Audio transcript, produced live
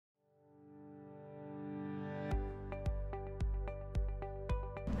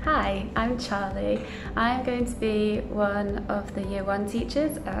Hi, I'm Charlie. I'm going to be one of the Year 1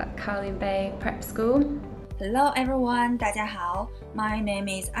 teachers at Kowloon Bay Prep School. Hello everyone, 大家好. My name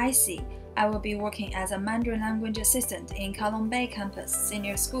is Icy. I will be working as a Mandarin language assistant in Kowloon Bay campus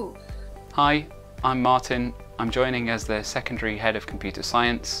senior school. Hi, I'm Martin. I'm joining as the secondary head of computer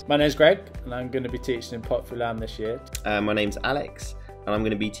science. My name's Greg and I'm going to be teaching in Pok Fu Lam this year. My name's Alex and I'm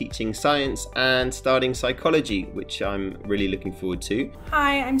going to be teaching science and studying psychology, which I'm really looking forward to.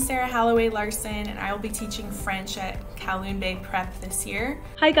 Hi, I'm Sarah Halloway Larson and I will be teaching French at Kowloon Bay Prep this year.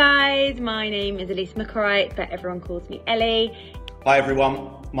 Hi guys, my name is Elise McCorright, but everyone calls me Ellie. Hi everyone,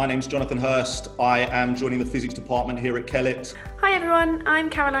 my name's Jonathan Hurst. I am joining the physics department here at Kellett. Hi everyone,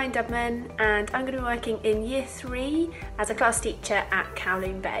 I'm Caroline Dubman and I'm going to be working in Year 3 as a class teacher at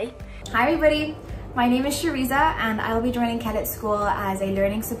Kowloon Bay. Hi everybody, my name is Shariza and I'll be joining Kellett School as a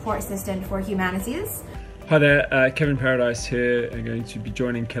learning support assistant for humanities. Hi there, Kevin Paradise here. I'm going to be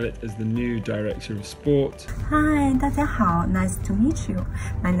joining Kellett as the new Director of Sport. Hi, 大家好, nice to meet you.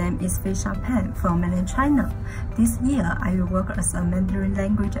 My name is Fei Xiaopan from mainland China. This year, I will work as a Mandarin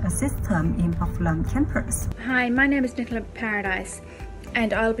language assistant in Pok Fu Lam campus. Hi, my name is Nicola Paradise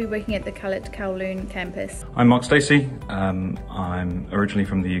and I'll be working at the Kellett Kowloon campus. I'm Mark Stacey. I'm originally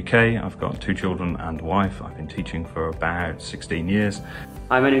from the UK. I've got 2 children and a wife. I've been teaching for about 16 years.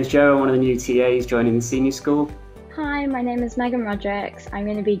 Hi, my name's Joe, one of the new TAs joining the senior school. Hi, my name is Megan Rodricks. I'm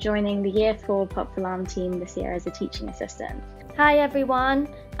going to be joining the Year 4 Pok Fu Lam team this year as a teaching assistant. Hi everyone,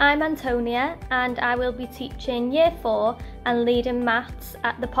 I'm Antonia and I will be teaching Year 4 and leading maths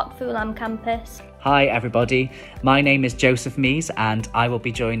at the Pok Fu Lam campus. Hi everybody, my name is Joseph Mees and I will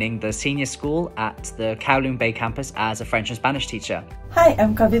be joining the senior school at the Kowloon Bay campus as a French and Spanish teacher. Hi,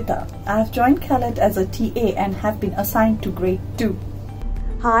 I'm Kavita. I've joined Kellett as a TA and have been assigned to grade 2.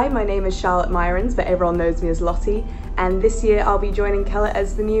 Hi, my name is Charlotte Myrons, but everyone knows me as Lottie, and this year I'll be joining Kellett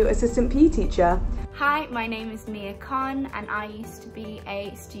as the new assistant PE teacher. Hi, my name is Mia Khan and I used to be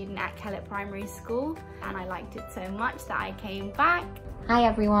a student at Kellett Primary School and I liked it so much that I came back. Hi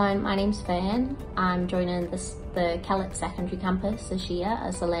everyone, my name's Fern. I'm joining the Kellett secondary campus this year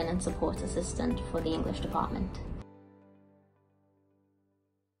as a learning support assistant for the English department.